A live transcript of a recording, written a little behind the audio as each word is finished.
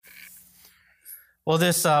Well,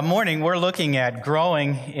 this morning we're looking at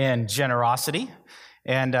growing in generosity.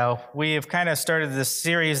 And we have kind of started this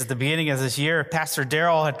series at the beginning of this year. Pastor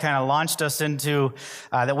Darrell had kind of launched us into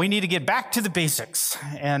that we need to get back to the basics.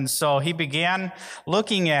 And so he began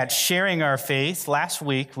looking at sharing our faith. Last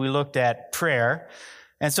week we looked at prayer.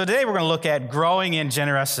 And so today we're going to look at growing in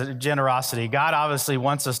generosity. God obviously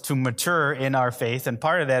wants us to mature in our faith, and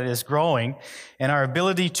part of that is growing in our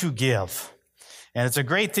ability to give. And it's a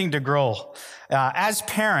great thing to grow. As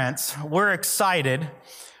parents, we're excited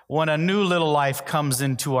when a new little life comes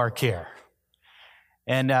into our care.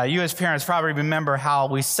 And you as parents probably remember how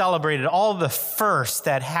we celebrated all the firsts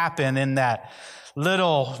that happen in that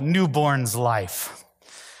little newborn's life.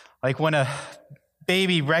 Like when a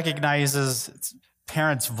baby recognizes its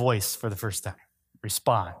parent's voice for the first time,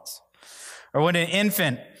 responds. Or when an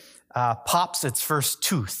infant pops its first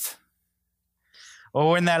tooth.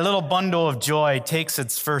 Or when that little bundle of joy takes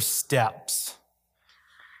its first steps.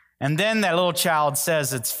 And then that little child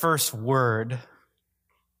says its first word.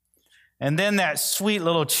 And then that sweet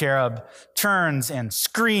little cherub turns and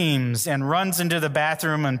screams and runs into the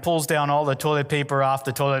bathroom and pulls down all the toilet paper off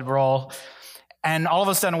the toilet roll. And all of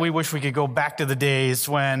a sudden we wish we could go back to the days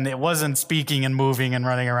when it wasn't speaking and moving and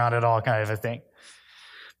running around at all, kind of a thing.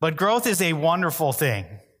 But growth is a wonderful thing.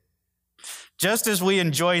 Just as we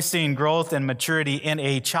enjoy seeing growth and maturity in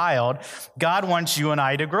a child, God wants you and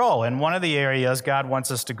I to grow. And one of the areas God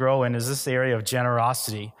wants us to grow in is this area of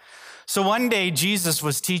generosity. So one day Jesus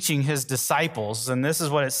was teaching his disciples, and this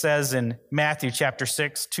is what it says in Matthew chapter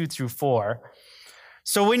 6, 2-4.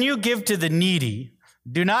 So when you give to the needy,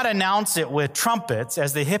 do not announce it with trumpets,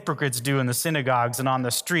 as the hypocrites do in the synagogues and on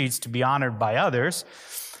the streets to be honored by others.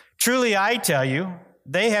 Truly I tell you,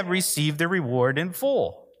 they have received their reward in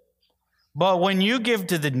full. But when you give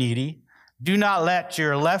to the needy, do not let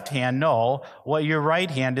your left hand know what your right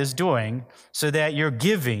hand is doing, so that your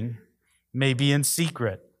giving may be in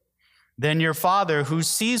secret. Then your Father, who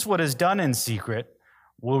sees what is done in secret,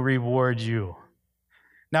 will reward you.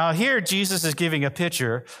 Now here, Jesus is giving a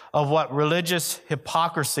picture of what religious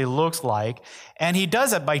hypocrisy looks like, and he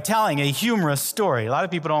does it by telling a humorous story. A lot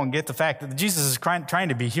of people don't get the fact that Jesus is trying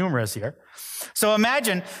to be humorous here. So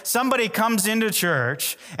imagine somebody comes into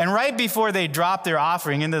church, and right before they drop their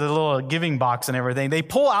offering into the little giving box and everything, they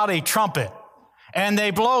pull out a trumpet, and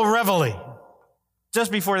they blow reveille just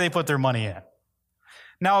before they put their money in.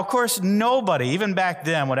 Now, of course, nobody, even back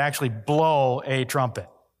then, would actually blow a trumpet.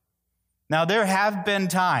 Now, there have been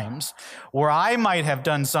times where I might have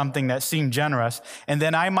done something that seemed generous, and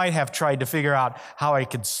then I might have tried to figure out how I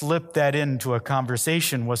could slip that into a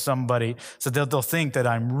conversation with somebody so that they'll think that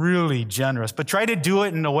I'm really generous. But try to do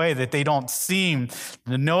it in a way that they don't seem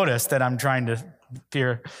to notice that I'm trying to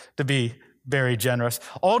appear to be very generous.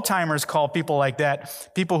 Old-timers call people like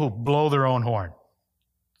that people who blow their own horn.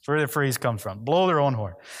 That's where the phrase comes from, blow their own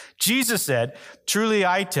horn. Jesus said, truly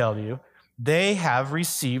I tell you, they have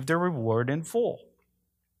received their reward in full.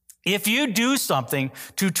 If you do something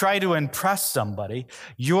to try to impress somebody,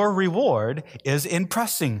 your reward is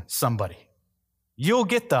impressing somebody. You'll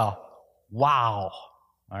get the wow,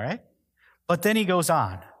 all right? But then he goes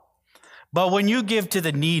on. But when you give to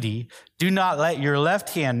the needy, do not let your left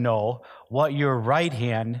hand know what your right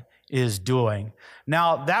hand is doing.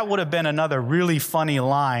 Now, that would have been another really funny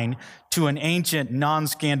line to an ancient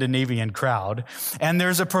non-Scandinavian crowd, and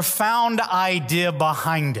there's a profound idea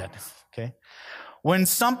behind it, okay? When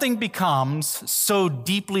something becomes so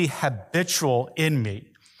deeply habitual in me,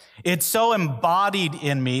 it's so embodied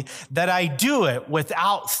in me that I do it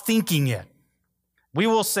without thinking it. We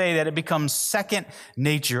will say that it becomes second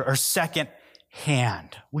nature or second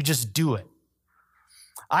hand. We just do it.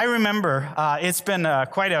 I remember it's been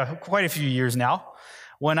quite a few years now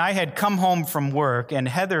when I had come home from work and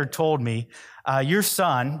Heather told me, your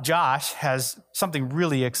son, Josh, has something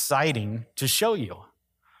really exciting to show you.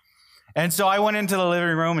 And so I went into the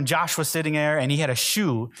living room and Josh was sitting there and he had a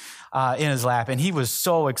shoe in his lap and he was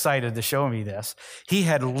so excited to show me this. He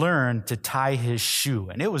had learned to tie his shoe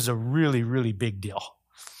and it was a really, really big deal.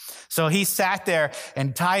 So he sat there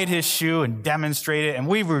and tied his shoe and demonstrated, and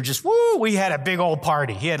we were just, we had a big old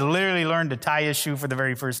party. He had literally learned to tie his shoe for the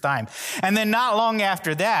very first time. And then not long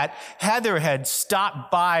after that, Heather had stopped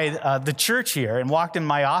by the church here and walked in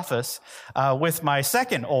my office with my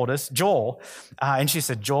second oldest, Joel. And she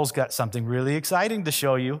said, Joel's got something really exciting to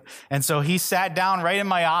show you. And so he sat down right in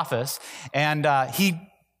my office, and he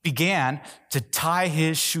began to tie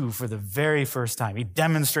his shoe for the very first time. He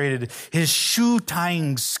demonstrated his shoe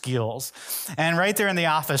tying skills. And right there in the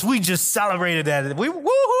office, we just celebrated that.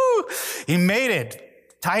 Woohoo! He made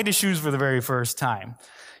it, tied his shoes for the very first time.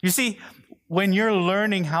 You see, when you're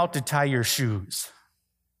learning how to tie your shoes,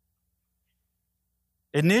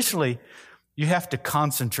 initially, you have to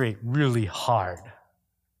concentrate really hard.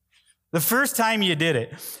 The first time you did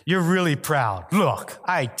it, you're really proud. Look,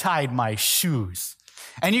 I tied my shoes.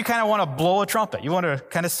 And you kind of want to blow a trumpet. You want to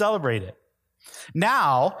kind of celebrate it.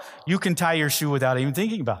 Now, you can tie your shoe without even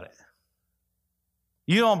thinking about it.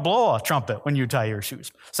 You don't blow a trumpet when you tie your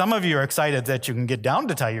shoes. Some of you are excited that you can get down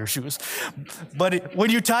to tie your shoes. But when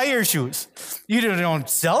you tie your shoes, you don't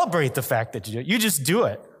celebrate the fact that you do it. You just do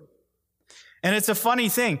it. And it's a funny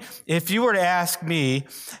thing. If you were to ask me,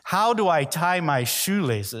 how do I tie my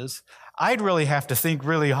shoelaces? I'd really have to think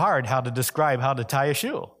really hard how to describe how to tie a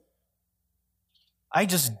shoe. I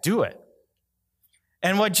just do it.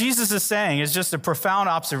 And what Jesus is saying is just a profound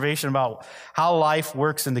observation about how life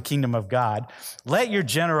works in the kingdom of God. Let your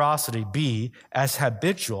generosity be as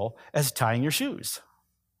habitual as tying your shoes.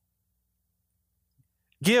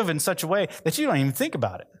 Give in such a way that you don't even think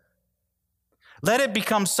about it. Let it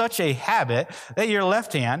become such a habit that your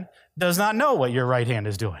left hand does not know what your right hand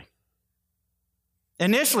is doing.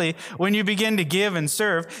 Initially, when you begin to give and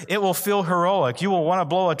serve, it will feel heroic. You will want to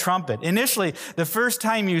blow a trumpet. Initially, the first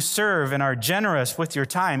time you serve and are generous with your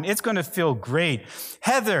time, it's going to feel great.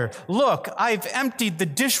 Heather, look, I've emptied the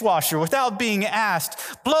dishwasher without being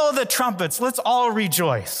asked. Blow the trumpets. Let's all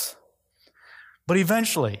rejoice. But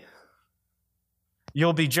eventually,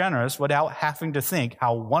 you'll be generous without having to think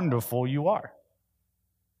how wonderful you are.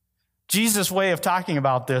 Jesus' way of talking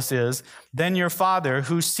about this is, then your Father,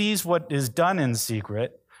 who sees what is done in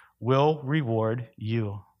secret, will reward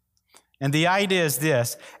you. And the idea is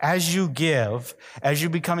this: as you give, as you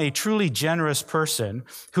become a truly generous person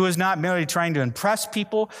who is not merely trying to impress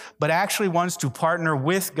people, but actually wants to partner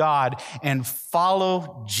with God and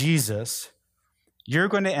follow Jesus, you're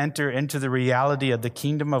going to enter into the reality of the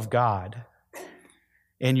kingdom of God.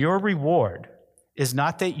 And your reward is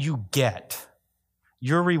not that you get.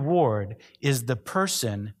 Your reward is the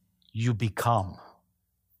person you become.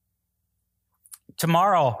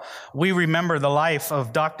 Tomorrow, we remember the life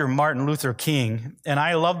of Dr. Martin Luther King, and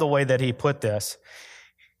I love the way that he put this.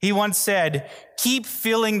 He once said, "Keep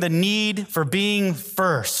feeling the need for being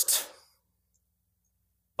first,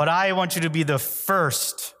 but I want you to be the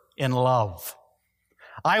first in love.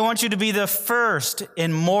 I want you to be the first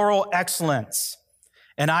in moral excellence,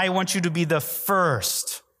 and I want you to be the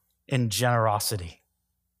first in generosity."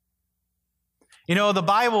 You know, the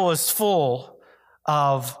Bible is full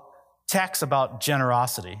of texts about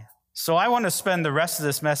generosity. So I want to spend the rest of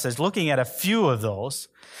this message looking at a few of those,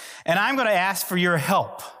 and I'm going to ask for your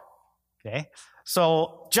help. Okay?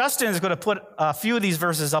 So Justin is going to put a few of these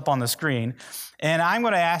verses up on the screen, and I'm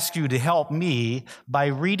going to ask you to help me by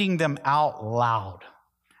reading them out loud.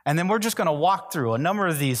 And then we're just going to walk through a number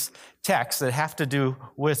of these texts that have to do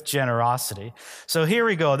with generosity. So here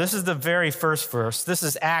we go. This is the very first verse. This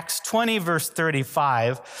is Acts 20, verse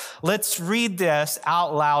 35. Let's read this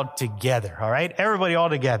out loud together, all right? Everybody all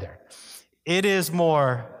together. It is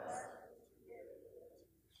more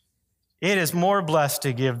blessed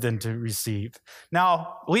to give than to receive.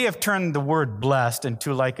 Now, we have turned the word blessed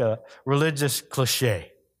into like a religious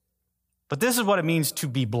cliche. But this is what it means to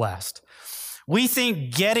be blessed. We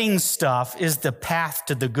think getting stuff is the path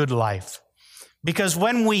to the good life, because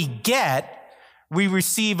when we get, we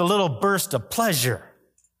receive a little burst of pleasure.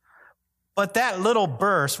 But that little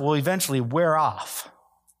burst will eventually wear off.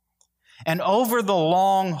 And over the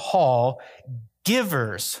long haul,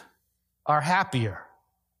 givers are happier,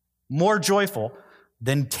 more joyful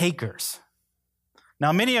than takers.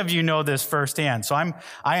 Now, many of you know this firsthand, so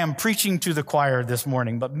I am preaching to the choir this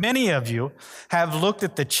morning, but many of you have looked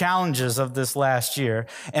at the challenges of this last year,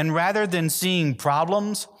 and rather than seeing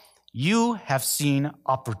problems, you have seen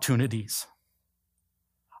opportunities.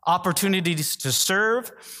 Opportunities to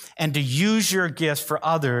serve and to use your gifts for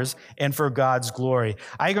others and for God's glory.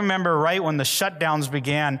 I remember right when the shutdowns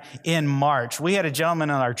began in March, we had a gentleman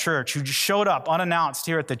in our church who just showed up unannounced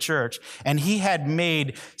here at the church, and he had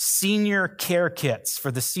made senior care kits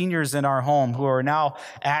for the seniors in our home who are now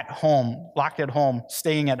at home, locked at home,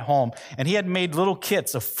 staying at home. And he had made little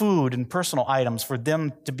kits of food and personal items for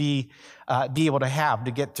them to be able to have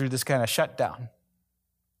to get through this kind of shutdown.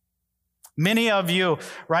 Many of you,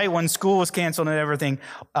 right, when school was canceled and everything,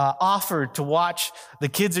 offered to watch the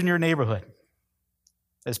kids in your neighborhood.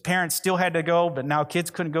 As parents still had to go, but now kids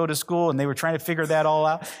couldn't go to school, and they were trying to figure that all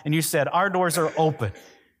out. And you said, our doors are open.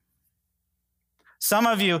 Some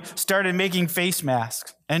of you started making face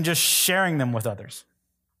masks and just sharing them with others.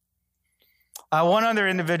 One other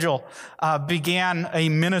individual began a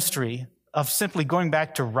ministry of simply going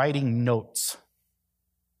back to writing notes.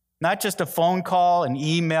 Not just a phone call, an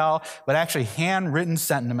email, but actually handwritten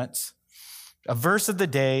sentiments, a verse of the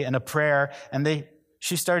day and a prayer, and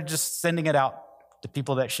she started just sending it out to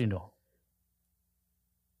people that she knew.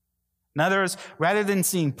 In other words, rather than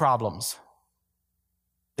seeing problems,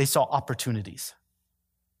 they saw opportunities.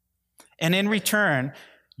 And in return,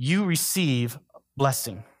 you receive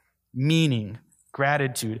blessing, meaning,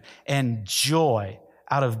 gratitude, and joy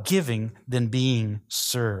out of giving than being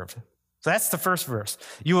served. So that's the first verse.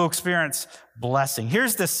 You will experience blessing.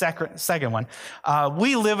 Here's the second one.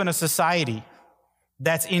 We live in a society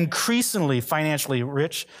that's increasingly financially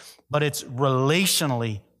rich, but it's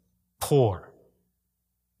relationally poor.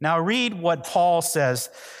 Now read what Paul says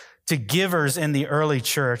to givers in the early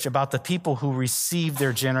church about the people who received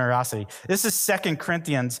their generosity. This is 2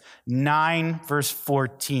 Corinthians 9, verse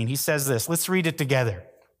 14. He says this. Let's read it together.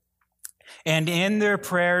 And in their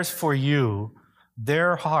prayers for you,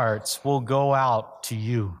 their hearts will go out to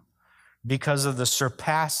you because of the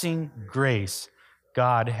surpassing grace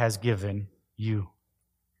God has given you.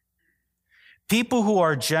 People who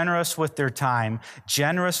are generous with their time,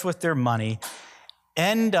 generous with their money,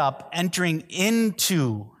 end up entering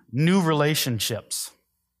into new relationships,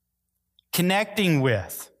 connecting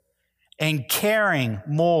with, and caring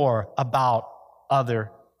more about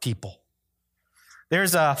other people.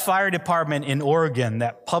 There's a fire department in Oregon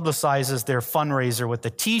that publicizes their fundraiser with a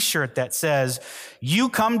t-shirt that says, "You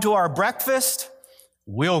come to our breakfast,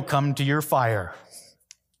 we'll come to your fire."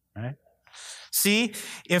 Right? See,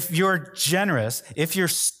 if you're generous, if you're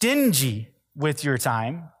stingy with your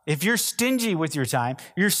time, you're stingy with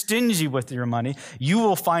your money, you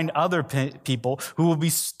will find other people who will be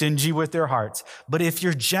stingy with their hearts. But if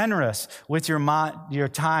you're generous with your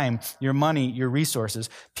time, your money, your resources,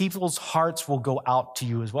 people's hearts will go out to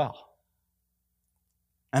you as well.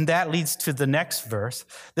 And that leads to the next verse.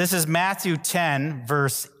 This is Matthew 10,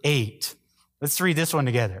 verse 8. Let's read this one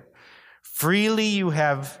together. Freely you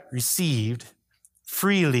have received,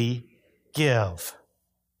 freely give.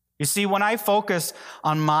 You see, when I focus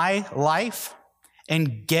on my life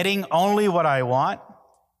and getting only what I want,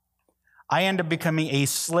 I end up becoming a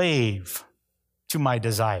slave to my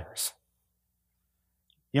desires.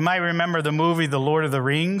 You might remember the movie The Lord of the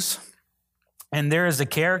Rings, and there is a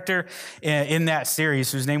character in that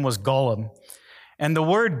series whose name was Gollum. And the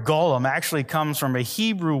word Gollum actually comes from a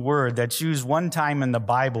Hebrew word that's used one time in the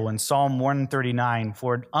Bible in Psalm 139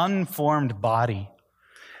 for an unformed body.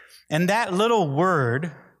 And that little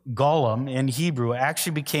word, Gollum in Hebrew,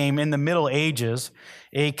 actually became in the Middle Ages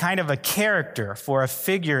a kind of a character for a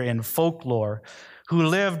figure in folklore who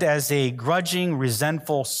lived as a grudging,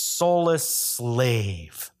 resentful, soulless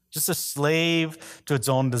slave, just a slave to its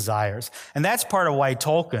own desires. And that's part of why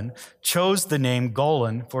Tolkien chose the name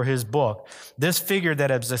Gollum for his book. This figure that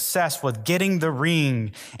is obsessed with getting the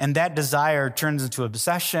ring, and that desire turns into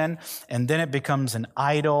obsession, and then it becomes an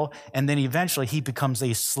idol, and then eventually he becomes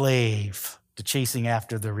a slave to chasing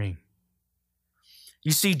after the ring.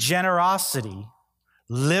 You see, generosity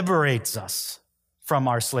liberates us from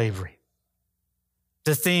our slavery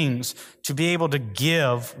to things, to be able to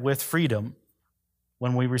give with freedom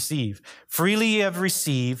when we receive. Freely you have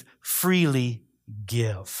received, freely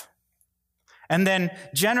give. And then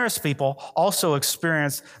generous people also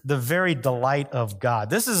experience the very delight of God.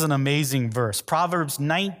 This is an amazing verse, Proverbs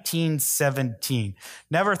 19:17.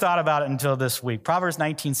 Never thought about it until this week. Proverbs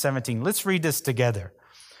 19:17. Let's read this together.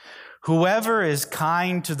 Whoever is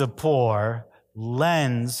kind to the poor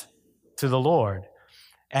lends to the Lord,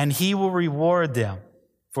 and he will reward them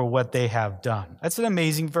for what they have done. That's an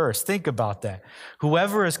amazing verse. Think about that.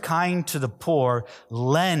 Whoever is kind to the poor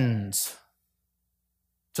lends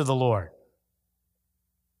to the Lord.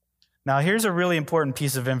 Now, here's a really important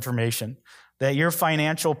piece of information that your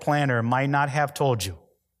financial planner might not have told you.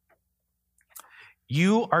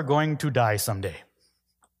 You are going to die someday.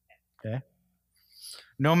 Okay?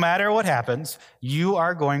 No matter what happens, you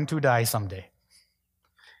are going to die someday.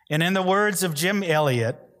 And in the words of Jim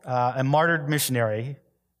Elliot, a martyred missionary,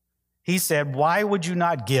 he said, "Why would you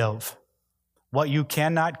not give what you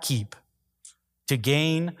cannot keep to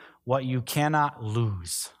gain what you cannot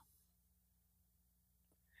lose?"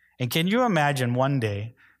 And can you imagine one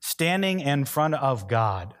day standing in front of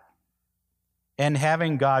God and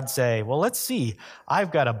having God say, "Well, let's see,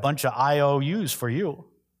 I've got a bunch of IOUs for you."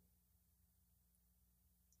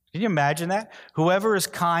 Can you imagine that? Whoever is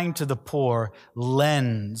kind to the poor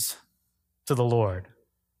lends to the Lord,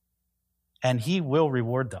 and he will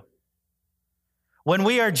reward them. When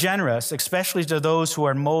we are generous, especially to those who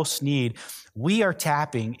are in most need, we are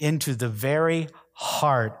tapping into the very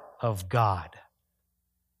heart of God,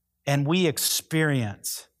 and we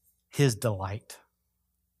experience his delight.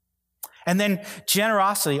 And then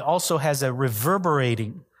generosity also has a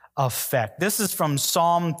reverberating effect. This is from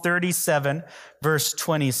Psalm 37, verse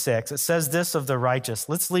 26. It says this of the righteous.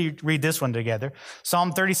 Let's read this one together.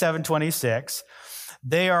 Psalm 37, 26.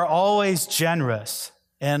 They are always generous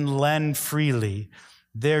and lend freely.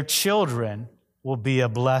 Their children will be a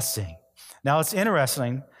blessing. Now, it's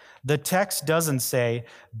interesting. The text doesn't say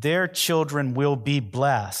their children will be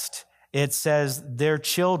blessed. It says their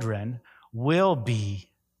children will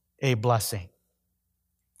be a blessing.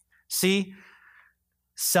 See,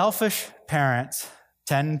 selfish parents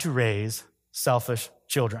tend to raise selfish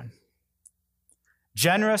children.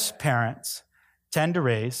 Generous parents tend to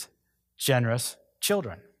raise generous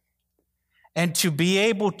children. And to be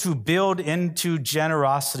able to build into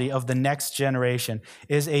generosity of the next generation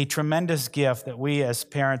is a tremendous gift that we as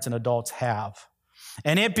parents and adults have.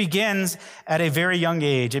 And it begins at a very young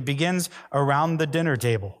age. It begins around the dinner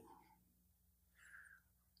table.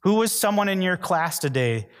 Who was someone in your class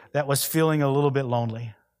today that was feeling a little bit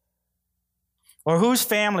lonely? Or whose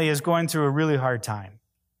family is going through a really hard time?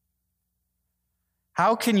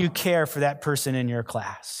 How can you care for that person in your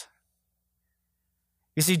class?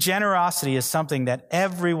 You see, generosity is something that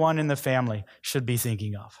everyone in the family should be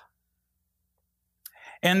thinking of.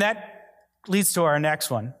 And that leads to our next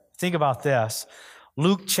one. Think about this.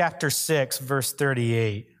 Luke chapter 6, verse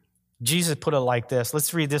 38. Jesus put it like this.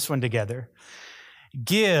 Let's read this one together.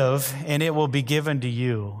 Give, and it will be given to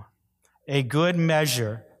you. A good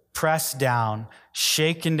measure, pressed down,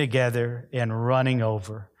 shaken together, and running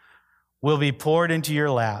over, will be poured into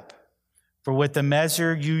your lap. For with the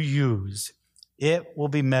measure you use, it will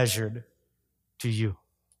be measured to you.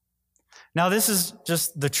 Now, this is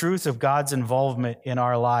just the truth of God's involvement in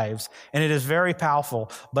our lives, and it is very powerful,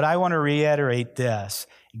 but I want to reiterate this.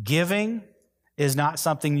 Giving is not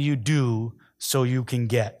something you do so you can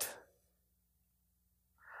get.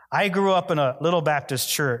 I grew up in a little Baptist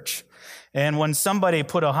church, and when somebody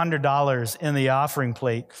put $100 in the offering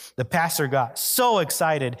plate, the pastor got so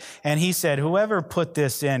excited, and he said, whoever put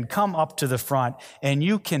this in, come up to the front, and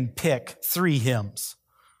you can pick 3 hymns.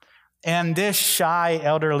 And this shy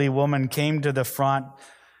elderly woman came to the front,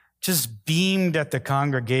 just beamed at the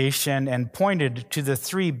congregation, and pointed to the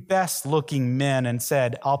 3 best-looking men and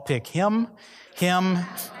said, I'll pick him, him,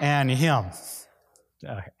 and him.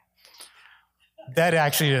 Okay. That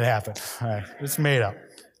actually didn't happen. All right. It's made up.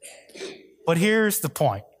 But here's the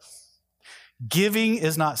point. Giving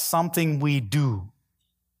is not something we do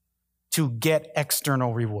to get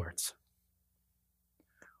external rewards.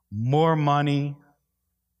 More money,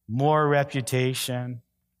 more reputation,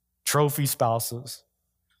 trophy spouses.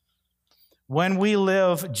 When we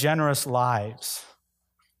live generous lives,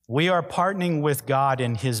 we are partnering with God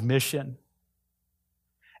in His mission,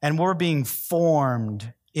 and we're being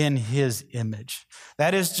formed in His image.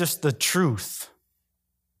 That is just the truth.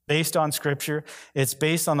 Based on Scripture, it's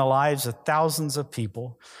based on the lives of thousands of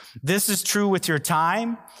people. This is true with your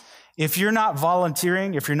time. If you're not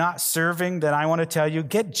volunteering, if you're not serving, then I want to tell you,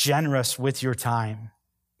 get generous with your time.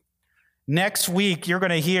 Next week, you're going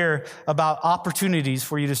to hear about opportunities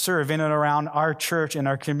for you to serve in and around our church and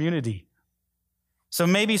our community. So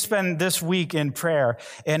maybe spend this week in prayer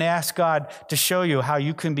and ask God to show you how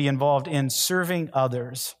you can be involved in serving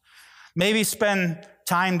others. Maybe spend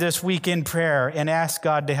time this week in prayer and ask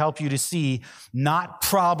God to help you to see not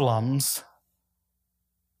problems,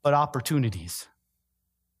 but opportunities.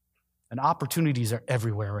 And opportunities are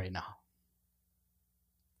everywhere right now.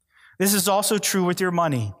 This is also true with your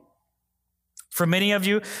money. For many of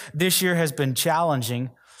you, this year has been challenging,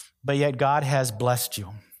 but yet God has blessed you.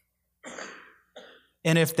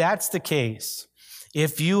 And if that's the case,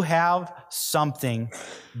 if you have something,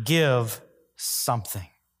 give something.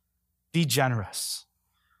 Be generous.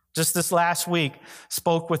 Just this last week,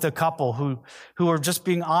 spoke with a couple who were just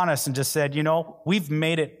being honest and just said, we've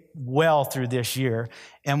made it well through this year,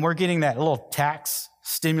 and we're getting that little tax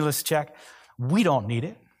stimulus check. We don't need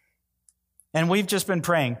it. And we've just been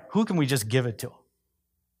praying, who can we just give it to?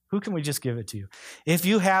 Who can we just give it to? If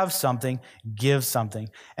you have something, give something.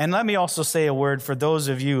 And let me also say a word for those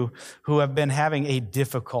of you who have been having a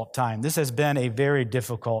difficult time. This has been a very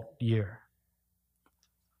difficult year.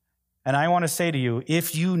 And I want to say to you,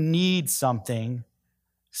 if you need something,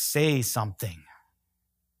 say something.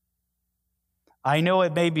 I know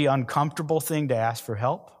it may be an uncomfortable thing to ask for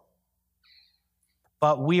help,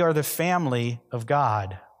 but we are the family of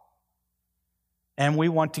God, and we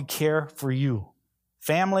want to care for you.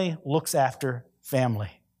 Family looks after family.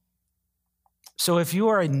 So if you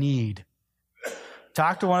are in need,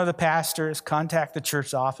 talk to one of the pastors, contact the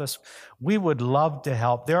church office. We would love to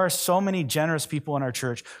help. There are so many generous people in our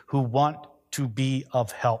church who want to be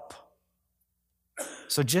of help.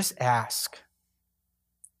 So just ask.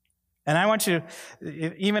 And I want you,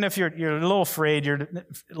 even if you're a little afraid, you're a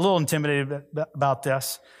little intimidated about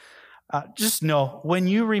this, just know when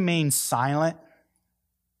you remain silent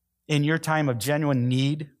in your time of genuine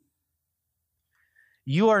need,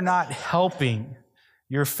 you are not helping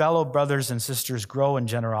your fellow brothers and sisters grow in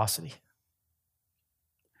generosity.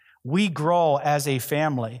 We grow as a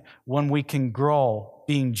family when we can grow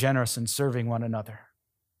being generous and serving one another.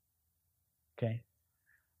 Okay?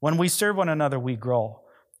 When we serve one another, we grow.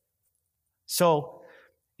 So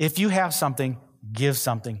if you have something, give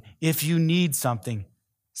something. If you need something,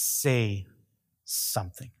 say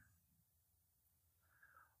something.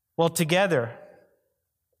 Well, together,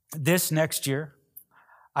 this next year,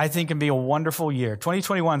 I think can be a wonderful year.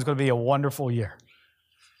 2021 is going to be a wonderful year.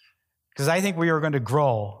 Because I think we are going to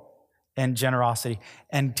grow in generosity.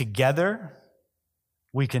 And together,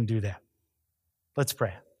 we can do that. Let's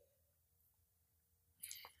pray.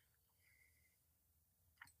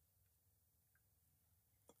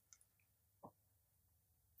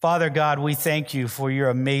 Father God, we thank you for your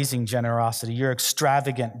amazing generosity, your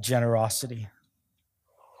extravagant generosity.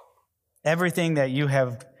 Everything that you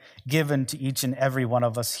have given to each and every one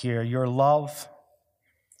of us here, your love,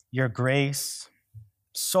 your grace,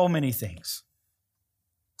 so many things.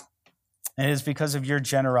 And it is because of your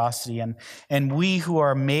generosity. And we who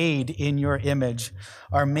are made in your image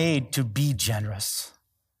are made to be generous.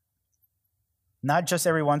 Not just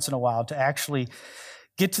every once in a while, to actually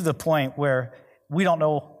get to the point where we don't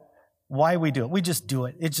know why we do it. We just do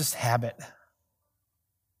it. It's just habit.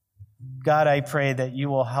 God, I pray that you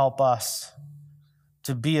will help us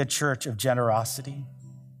to be a church of generosity.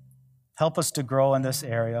 Help us to grow in this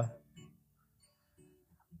area.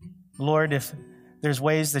 Lord, if there's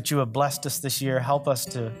ways that you have blessed us this year, help us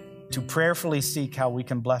to prayerfully seek how we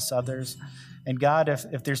can bless others. And God,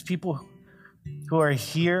 if there's people who are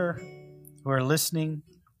here, who are listening,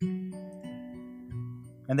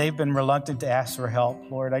 and they've been reluctant to ask for help,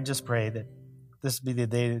 Lord, I just pray that this be the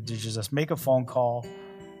day that you just make a phone call,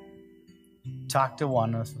 talk to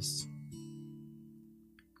one of us,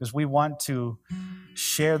 because we want to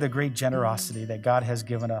share the great generosity that God has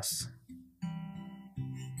given us.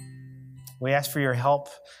 We ask for your help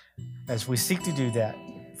as we seek to do that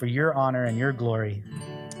for your honor and your glory.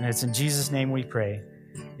 And it's in Jesus' name we pray.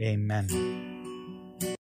 Amen.